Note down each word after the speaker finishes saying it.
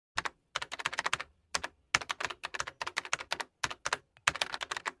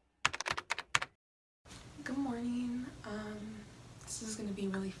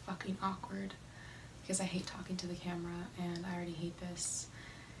talking awkward because I hate talking to the camera and I already hate this,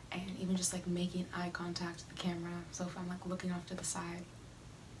 and even just like making eye contact with the camera. So if I'm like looking off to the side,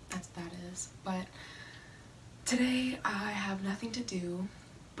 that's what that is. But today I have nothing to do,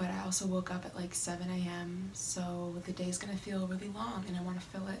 but I also woke up at like 7 a.m. so the day's gonna feel really long and I want to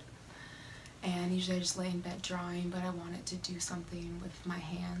fill it. And usually I just lay in bed drawing, but I wanted to do something with my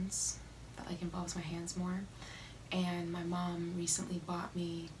hands that like involves my hands more. And my mom recently bought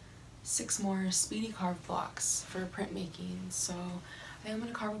me 6 more speedy carve blocks for printmaking, so I am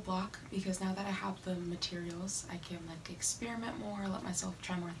gonna carve a block because now that I have the materials I can like experiment more, let myself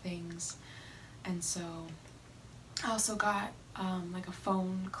try more things. And so I also got like a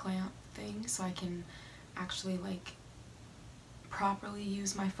phone clamp thing so I can actually like properly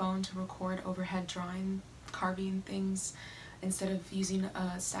use my phone to record overhead drawing, carving things, instead of using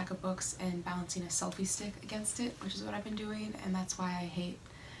a stack of books and balancing a selfie stick against it, which is what I've been doing. And that's why I hate,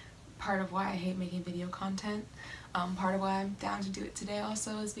 part of why I hate making video content. Part of why I'm down to do it today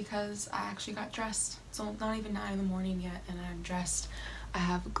also is because I actually got dressed. So not even 9 in the morning yet and I'm dressed. I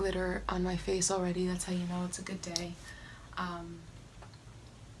have glitter on my face already, that's how you know it's a good day.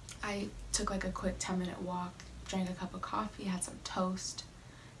 I took like a quick 10-minute walk, drank a cup of coffee, had some toast,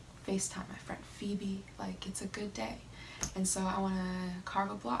 FaceTime my friend Phoebe, like it's a good day. And so I want to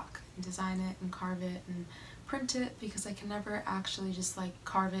carve a block and design it and carve it and print it because I can never actually just like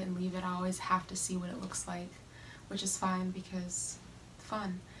carve it and leave it. I always have to see what it looks like, which is fine because it's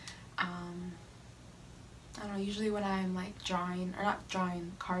fun. I don't know, usually when I'm like drawing, or not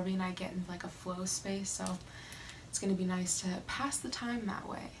drawing, carving, I get into like a flow space, so it's going to be nice to pass the time that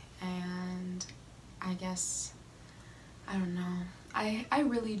way. And I guess, I don't know, I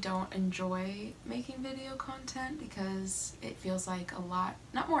really don't enjoy making video content because it feels like a lot,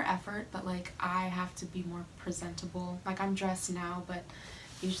 not more effort, but like I have to be more presentable. Like I'm dressed now, but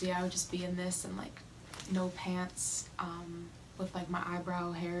usually I would just be in this and like no pants, with like my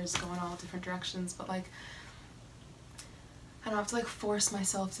eyebrow hairs going all different directions, but like I don't have to like force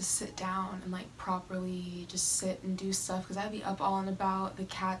myself to sit down and like properly just sit and do stuff because I'd be up all and about, the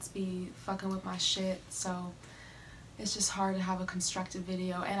cats be fucking with my shit, so it's just hard to have a constructive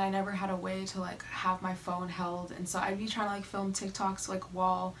video. And I never had a way to like have my phone held, and so I'd be trying to like film TikToks like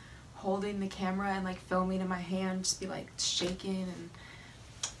while holding the camera and like filming in my hand, just be like shaking. And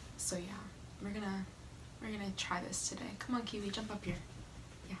so yeah, we're gonna try this today. Come on, Kiwi, jump up here.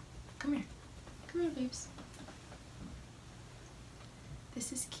 Yeah, come here, babes.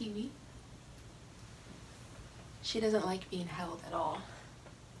 This is Kiwi. She doesn't like being held at all.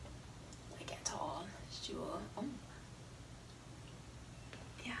 Like at all. She will, oh.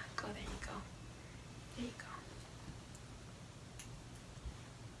 Yeah, go, there you go. There you go.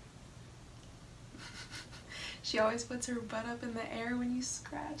 She always puts her butt up in the air when you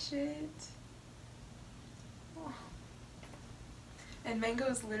scratch it. Oh. And Mango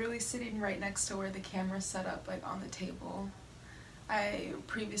is literally sitting right next to where the camera's set up, like on the table. I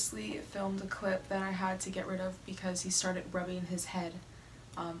previously filmed a clip that I had to get rid of because he started rubbing his head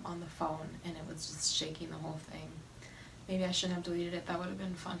on the phone and it was just shaking the whole thing. Maybe I shouldn't have deleted it, that would have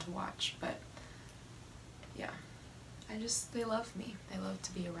been fun to watch, but yeah. They love me. They love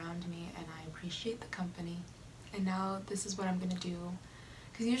to be around me and I appreciate the company. And now this is what I'm gonna do.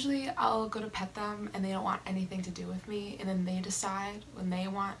 Because usually I'll go to pet them and they don't want anything to do with me, and then they decide when they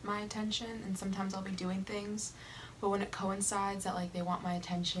want my attention, and sometimes I'll be doing things. But when it coincides that like they want my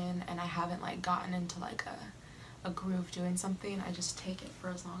attention and I haven't like gotten into like a groove doing something, I just take it for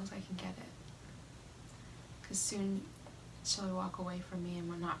as long as I can get it. Because soon she'll walk away from me and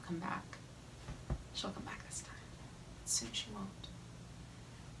will not come back. She'll come back this time. Soon she won't.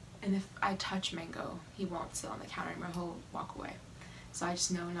 And if I touch Mango, he won't sit on the counter anymore, he'll walk away. So I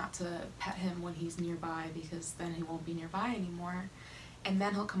just know not to pet him when he's nearby because then he won't be nearby anymore. And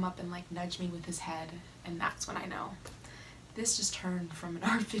then he'll come up and like nudge me with his head, and that's when I know. This just turned from an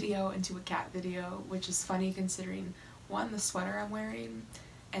art video into a cat video, which is funny considering 1, the sweater I'm wearing,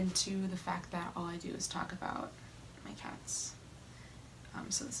 and 2, the fact that all I do is talk about my cats.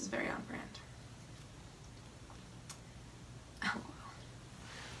 So this is very on brand. Oh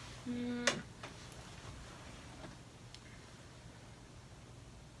well.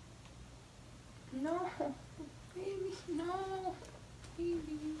 No, baby, no,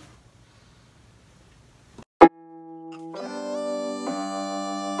 baby.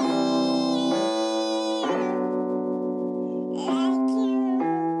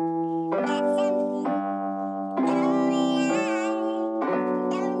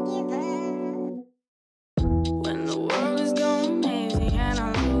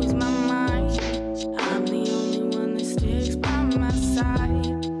 I'm the only one that sticks by my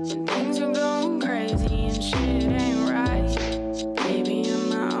side.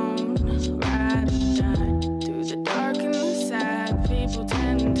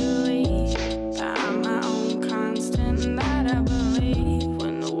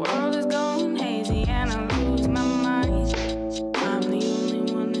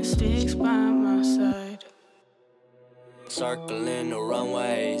 Circling the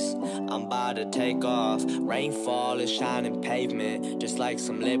runways, I'm about to take off. Rainfall is shining pavement, just like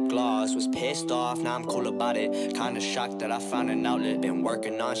some lip gloss. Was pissed off, now I'm cool about it. Kinda shocked that I found an outlet. Been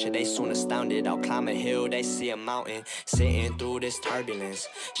working on shit, they soon astounded. I'll climb a hill, they see a mountain. Sitting through this turbulence,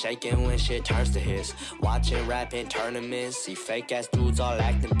 shaking when shit turns to his. Watching rapping tournaments, see fake ass dudes all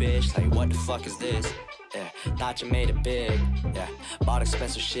acting bitch. Like what the fuck is this? Yeah, thought you made it big, yeah, bought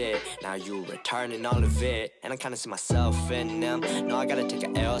expensive shit, now you returning all of it, and I kinda see myself in them, know I gotta take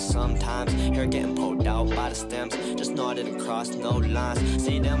a L sometimes, hair getting pulled out by the stems, just know I didn't cross no lines,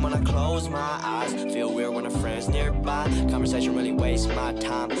 see them when I close my eyes, feel weird when a friend's nearby, conversation really wastes my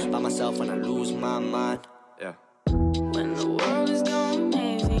time, by myself when I lose my mind, yeah. When the world is going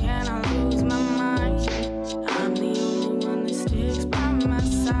hazy and I lose my mind, I'm the only one that sticks by my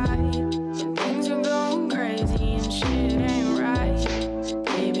side. Crazy and shit ain't right.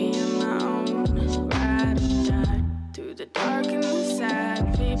 Baby, I'm my own ride or die. Through the dark and the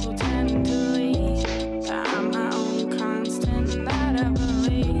sad, people tend to leave. But I'm my own constant that I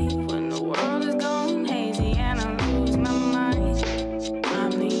believe. When the world is going hazy and I lose my mind,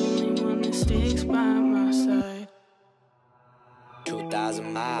 I'm the only one that sticks by my side.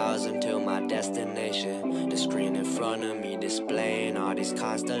 2,000 miles until my destination. The screen in front of me displaying all these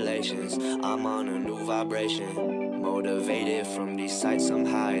constellations. I'm on a new vibration, motivated from these sights,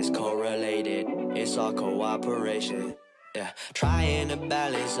 somehow it's correlated. It's all cooperation. Yeah, trying to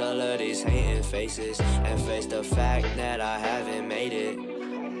balance all of these hating faces and face the fact that I haven't made it.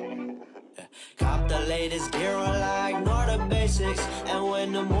 Yeah. Cop the latest gear while I ignore the basics, and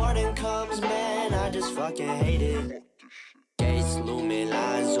when the morning comes, man, I just fucking hate it. Gates looming,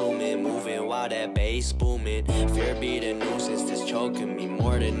 lines zooming, moving while that bass booming. Fear be the nuisance that's choking me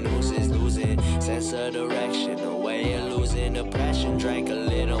more than news is losing sense of direction, the way of losing depression. Drank a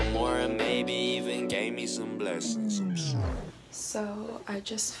little more and maybe even gave me some blessings. So I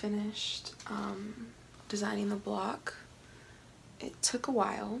just finished designing the block. It took a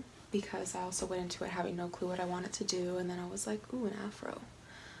while because I also went into it having no clue what I wanted to do, and then I was like, ooh, an afro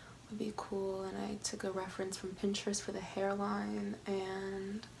would be cool, and I took a reference from Pinterest for the hairline,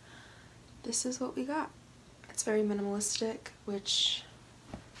 and this is what we got. It's very minimalistic, which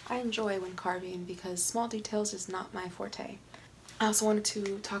I enjoy when carving because small details is not my forte. I also wanted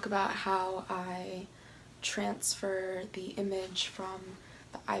to talk about how I transfer the image from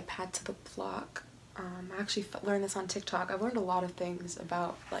the iPad to the block. I actually learned this on TikTok. I've learned a lot of things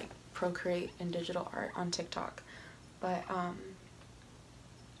about like Procreate and digital art on TikTok, but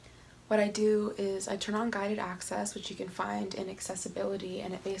what I do is I turn on guided access, which you can find in accessibility,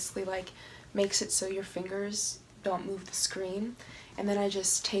 and it basically like makes it so your fingers don't move the screen, and then I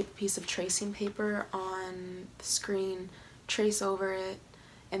just tape a piece of tracing paper on the screen, trace over it,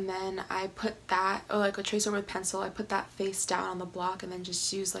 and then I put that, or like a trace over with pencil, I put that face down on the block and then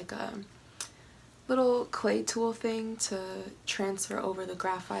just use like a little clay tool thing to transfer over the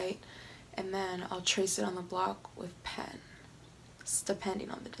graphite, and then I'll trace it on the block with pen, depending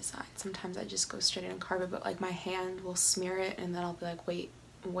on the design. Sometimes I just go straight in and carve it, but like my hand will smear it and then I'll be like, wait,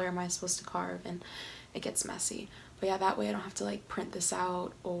 where am I supposed to carve? And it gets messy. But yeah, that way I don't have to like print this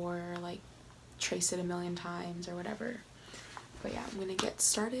out or like trace it a million times or whatever. But yeah, I'm gonna get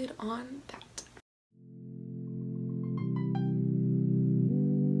started on that.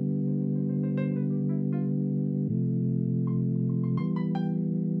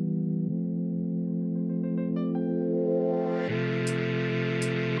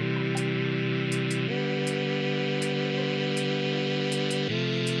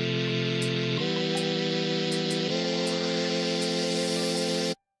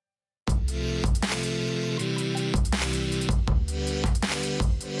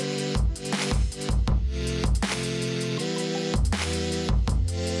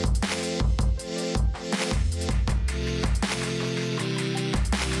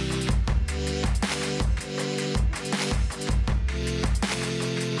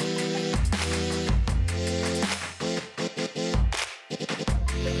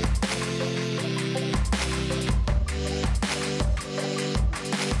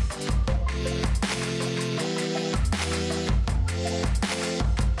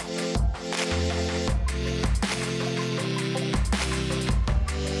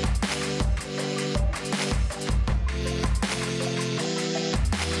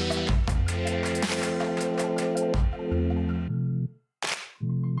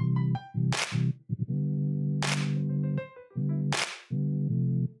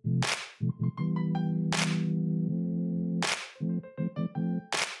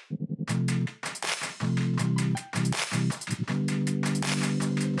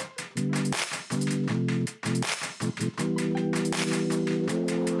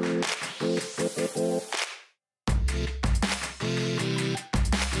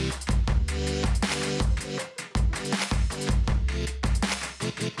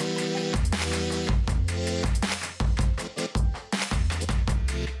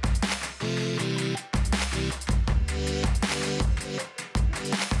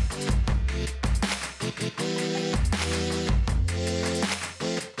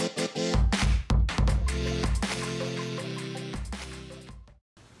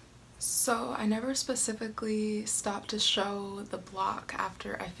 So I never specifically stopped to show the block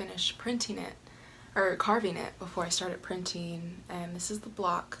after I finished printing it, or carving it before I started printing, and this is the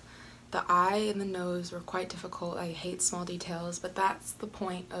block. The eye and the nose were quite difficult. I hate small details, but that's the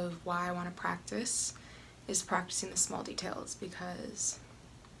point of why I want to practice, is practicing the small details, because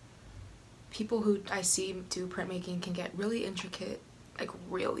people who I see do printmaking can get really intricate, like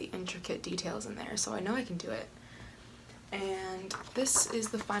really intricate details in there, so I know I can do it. And this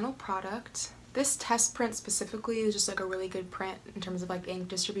is the final product. This test print specifically is just like a really good print in terms of like ink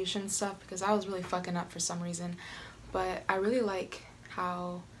distribution and stuff, because I was really fucking up for some reason, but I really like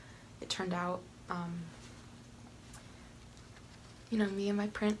how it turned out. You know, me and my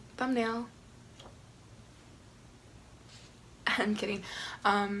print thumbnail. I'm kidding.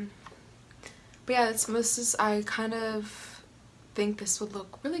 But yeah, I kind of think this would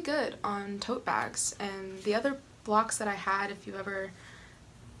look really good on tote bags. And the other blocks that I had, if you've ever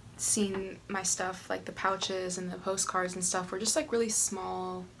seen my stuff, like the pouches and the postcards and stuff, were just like really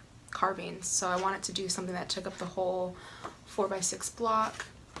small carvings. So I wanted to do something that took up the whole 4x6 block.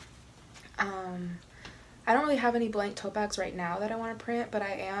 I don't really have any blank tote bags right now that I want to print, but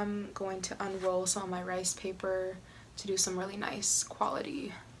I am going to unroll some of my rice paper to do some really nice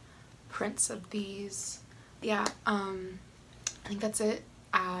quality prints of these. Yeah, I think that's it.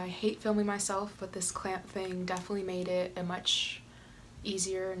 I hate filming myself, but this clamp thing definitely made it a much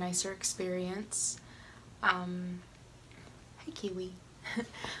easier, nicer experience. Hey Kiwi.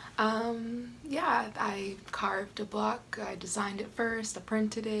 Yeah, I carved a block, I designed it first, I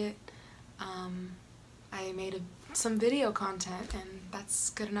printed it, I made some video content, and that's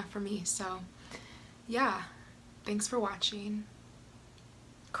good enough for me. So yeah, thanks for watching.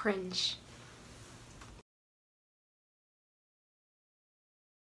 Cringe.